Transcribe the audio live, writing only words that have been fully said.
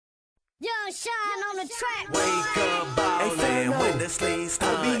Sunshine on the track. Wake up ballin' when the sleeves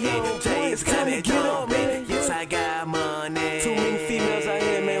startin'. Jay's got it jumpin'. Yes, I got money. Too many females out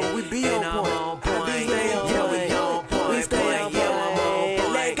here, man. We be on point. I be stay on Yeah, point. we on point. We stay on Yeah, I'm on point.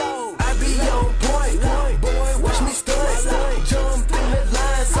 point. Let go. I be on point, boy, watch me stunt. Jump in the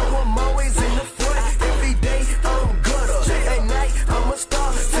line, so I'm always in the front. Every day I'm gutter, at night I'm a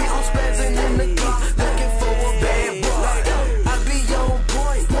star. See, I'm spazzing in the car, looking for a bad boy. I be on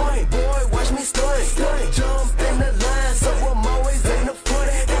point, boy, watch me stunt. Jump in the line, so I'm always in the front.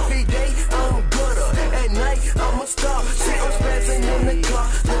 Every day I'm gutter, at night I'm a star. See, I'm spazzing in the car,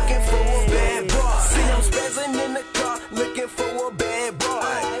 looking for a bad boy. See, I'm spazzing in the car, looking for a bad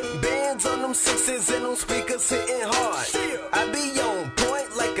boy. Bands on them sixes and them speakers hitting hard. I be on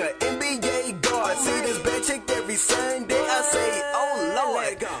point like a NBA guard. See this bad chick every Sunday, I say, oh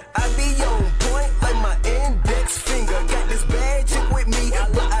Lord. I be on point like my index finger. Got this bad chick with me,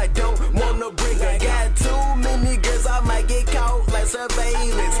 but I don't wanna bring her. Got too many girls, I might get caught like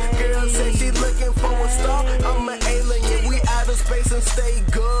surveillance. Girl said she looking for a star, I'm an alien. We out of space and stay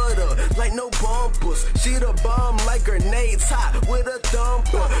good, like no bumpers. She the bomb like grenades, hot with a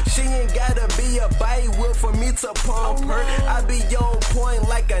thumper. She ain't gotta be a bite wheel for me to pump her. I be on point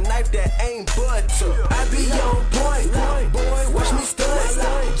like a knife that ain't butter. I be on point, boy, watch me stunt.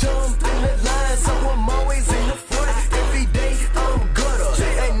 Jump in the line, so I'm always in the front. Every day I'm gutter,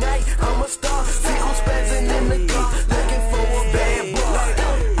 at night I'm a star. See, I'm spazzing in the car, looking for a bad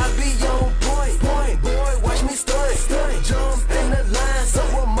boy. I be on point, boy, watch me stunt. Jump in the line, so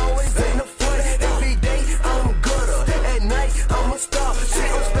I'm always in the front. Every day I'm gutter, at night I'm a star. See,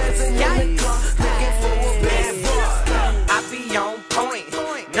 I'm spazzing in the car, looking for a bad boy. I be on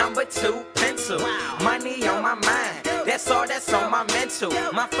point, number 2 pencil. Money on my mind, that's all that's on my mental.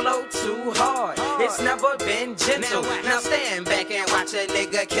 My flow too hard, it's never been gentle. Now stand back and watch a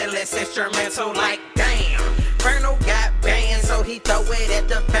nigga kill his instrumental like damn. Inferno got banned, so he throw it at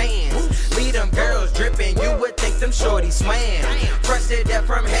the fans. Leave them girls dripping, you would think them shorties swam. Crusted up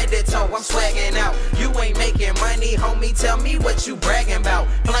from head to toe, I'm swagging out. You ain't making money, homie, tell me what you bragging about.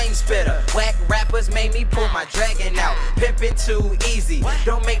 Flame spitter, whack rappers made me pull my dragon out. Pimpin' too easy,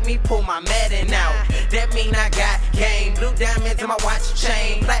 don't make me pull my Madden out. That mean I got game, blue diamonds in my watch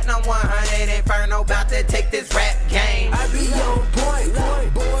chain. Platinum 100, Inferno, bout to take this rap game. I be on point,